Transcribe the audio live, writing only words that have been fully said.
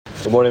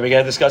Good morning. We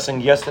began discussing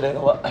yesterday the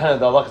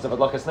halachas of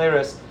Hadlakos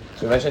Neiros.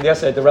 So we mentioned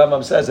yesterday the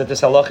Rambam says that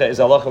this halacha is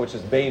halacha which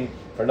is bein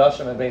for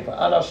nashim and bein for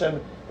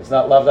anashim. It's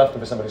not lav dafka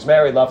for somebody who's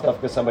married, lav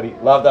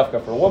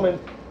dafka for a woman.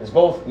 It's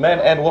both men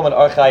and women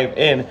are chayiv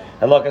in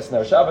Halachas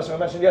Neiros Shabbos. So we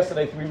mentioned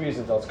yesterday three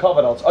reasons: alt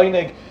kavod, alt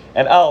oinig,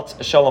 and alt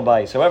shalom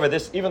bayis. However,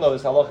 even though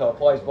this halacha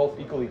applies both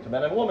equally to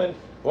men and women,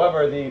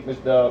 however, the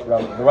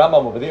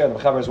Rambam over there and the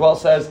Mechaber as well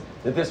says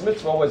that this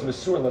mitzvah was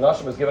mesur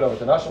l'nashim, was given over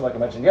to nashim, like I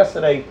mentioned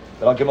yesterday.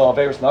 That I'll give all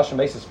various nashim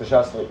mesis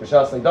b'shas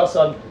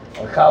dasan,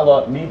 on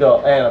chala,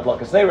 nida, and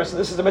Hadlakos Neiros. So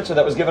this is a mitzvah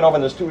that was given over,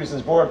 and there's two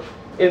reasons for it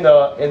in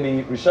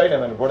the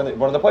Rishonim and one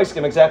of the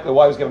poskim exactly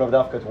why it was given over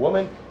dafka to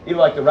women. Even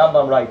like the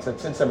Rambam writes that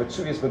since they're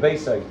mitzuyas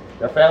bebeisai,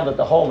 they're found at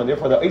the home, and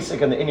therefore the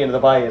isik and the inyan of the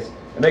bias,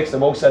 it makes the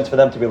most sense for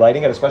them to be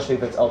lighting it, especially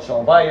if it's al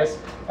shalom bias,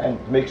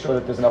 and to make sure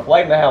that there's enough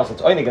light in the house.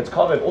 It's oinig, it's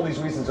covered. All these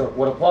reasons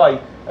would apply,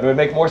 and it would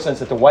make more sense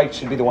that the wife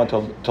should be the one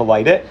to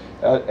light it.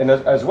 And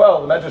as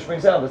well, the Medrash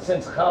brings down that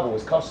since Chava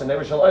was kavsa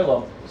neiros shel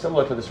olam,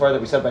 similar to the story that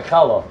we said by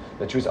Chala,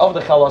 that she was of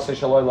the Chala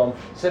shel olam,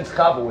 since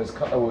Chava was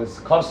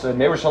kavsa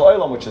neiros shel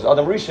olam, which is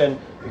Adam Rishon,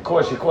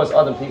 because she caused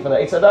Adam to eat from the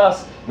Eitz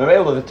Hadas.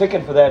 The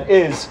ticket for that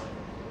is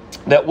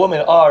that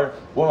women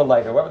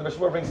light. However, the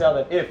Mishnah brings down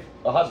that if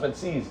the husband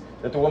sees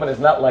that the woman is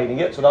not lighting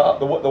it, so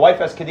the wife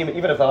has kedima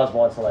even if the husband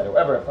wants to light it.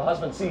 However, if the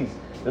husband sees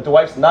that the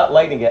wife's not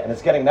lighting it and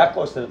it's getting that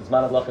close to the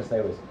Zman of Hadlakos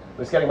Neiros,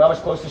 but it's getting much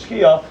close to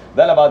Shkia,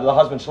 then about the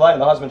husband should light,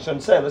 and the husband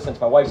shouldn't say, listen,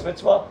 it's my wife's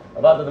mitzvah.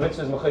 About the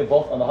mitzvah is mechayiv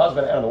both on the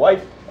husband and on the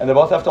wife, and they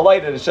both have to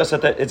light it. It's just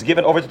that it's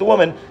given over to the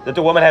woman, that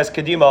the woman has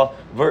kedima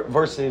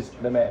versus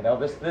the man. Now,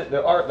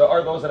 there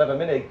are those that have a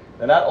minig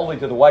that not only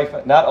does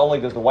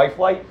the wife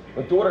light,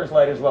 but daughters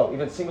light as well.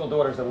 Even single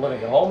daughters that are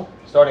living at home,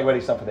 starting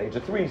already some from the age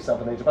of 3, some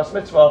from the age of bas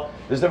mitzvah.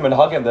 There's different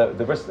hagim.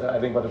 I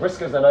think by the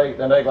briskas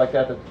they're not like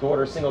that.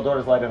 The single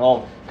daughters light at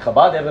home.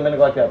 Chabad they have the minig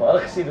like that. But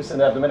other chassidus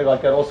they have the minig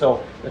like that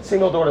also. That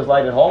single daughters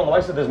light at home. And the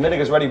Raisa this minig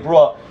is already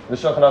brought. The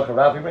Shulchan Aruch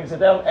Rav brings it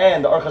down,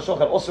 and the Aruch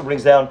HaShulchan also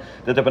brings down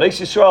that the Bnei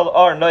Yisrael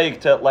are noyig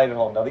to light at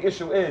home. Now the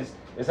issue is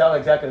how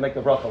exactly to make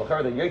the bracha.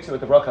 L'chayr the yotzu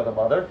with the bracha of the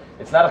mother.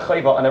 It's not a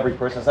chayva on every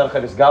person. It's not a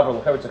chayva gaver.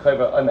 L'chayr it's a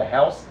chayva on the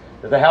house.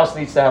 That the house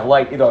needs to have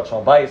light, Idat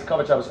Shalom Bayis,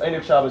 Kavod Shabbos,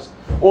 Einik Shabbos.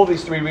 All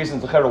these three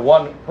reasons, l'chayr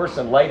one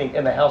person lighting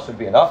in the house would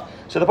be enough.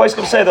 So the Bais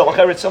can say that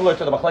l'chayr it's similar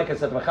to the machlekes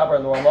that the Mechaber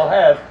and the Ramah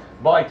have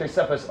by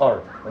Tosefes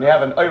Ar. When you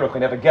have an Eirach,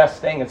 when you have a guest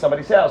staying in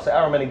somebody's house, the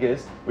Aramaic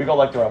is, we go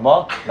like the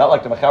Ramah, not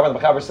like the Mechaber. The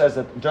Mechaber says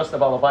that just the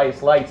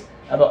Balabayis lights,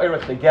 and the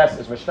Eirach, the guest,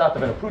 is Mishnatav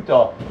and a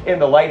Pruta in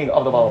the lighting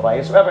of the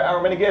Balabayis. So whoever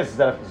Aramaic is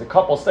that if there's a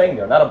couple staying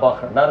there, not a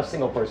Bachar, not a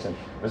single person,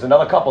 there's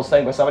another couple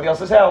staying by somebody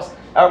else's house,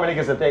 Aramaic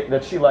is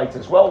that she lights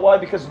as well. Why?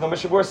 Because the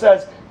Mishabur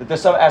says that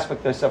there's some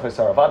aspect of Tosefes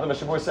Ar. Avada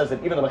Mishabur says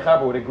that even the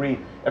Mechaber would agree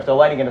if they're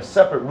lighting in a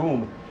separate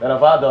room, then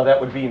Avada,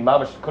 that would be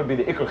Mamash, could be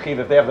the Ikr Chiv.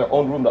 If they have their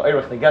own room, the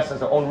Eirach, the guest has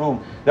their own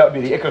room, that would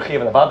be the Ikr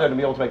Chiv and Avada to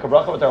be able to make a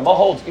bracha. But the Ramah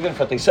holds even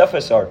for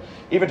Tosefes Ar,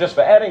 even just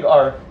for adding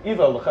Ar,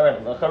 Eva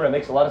L'charen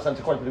makes a lot of sense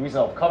according to the reason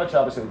of Kavod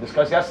Shabbos that we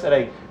discussed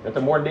yesterday, that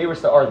the more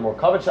Neiros there are, the more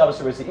Kavod Shabbos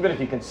there is, even if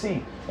you can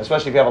see,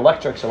 especially if you have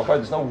electric, so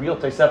there's no real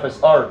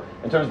Tosefes Ar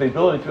in terms of the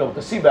ability to be able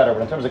to see better,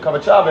 but in terms of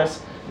Kavod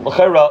Shabbos,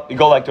 you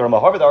go like the Ramah.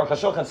 However, the Aruch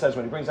HaShulchan says,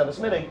 when he brings down this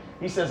meaning,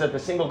 he says that the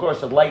single girl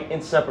should light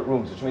in separate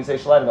rooms, which means they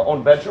should light in their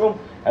own bedroom,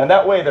 and in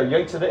that way they're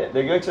yoyt to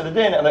the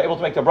din, and they're able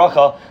to make the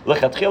bracha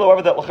lechatchila.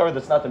 However,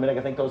 that's not the minig.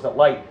 I think those that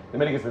light, the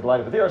minig is the light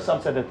over there.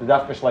 Some said that the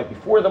dafka should light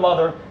before the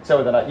mother,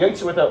 so they're not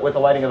yoyt with the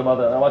lighting of the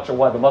mother. And I'm not sure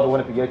why the mother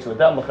wouldn't be yoyt with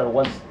them.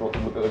 Once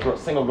the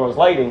single girl is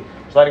lighting,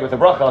 she's lighting with the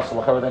bracha,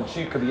 so then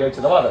she could be yoyt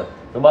to the mother.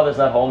 The mother's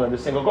not home, and the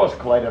single girl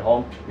should light at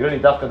home. You don't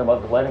need dafka the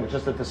mother lighting, but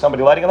just that there's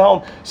somebody lighting at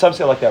home. Some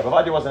say like that.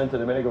 Ravadi wasn't into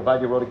the minig.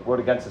 Ravadi wrote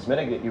against this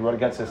minig. He wrote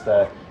against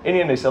this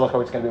Indian. They said, it's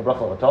going to be a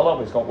bracha of a tola,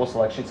 but he's going to also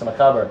like shitza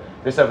machaber.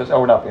 They said,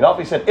 we're not enough.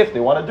 He said, if they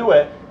want to do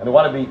it and they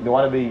want to be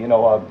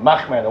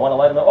machmer, they want to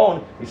light on their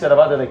own. He said,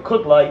 Avada, they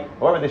could light.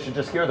 However, they should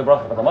just hear the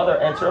bracha of the mother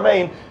and to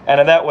remain, and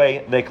in that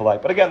way they can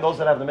light. But again, those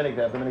that have the minig,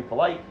 they have the minig to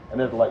light, and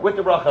they're to light with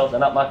the bracha. They're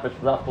not machmer,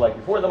 not to light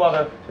before the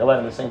mother. They light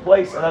in the same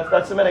place, and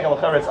that's the minig.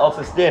 And it's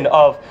also din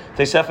of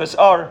Tosefes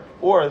Ar.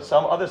 Or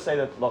some others say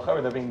that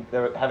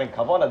they're having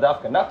kavana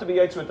dafka not to be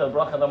yaitz with the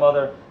bracha of the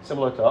mother,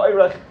 similar to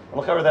Eirach.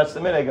 And that's the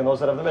minig, and those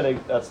that have the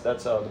minig, that's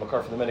the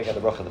makar for the minig and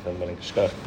the bracha of the minig.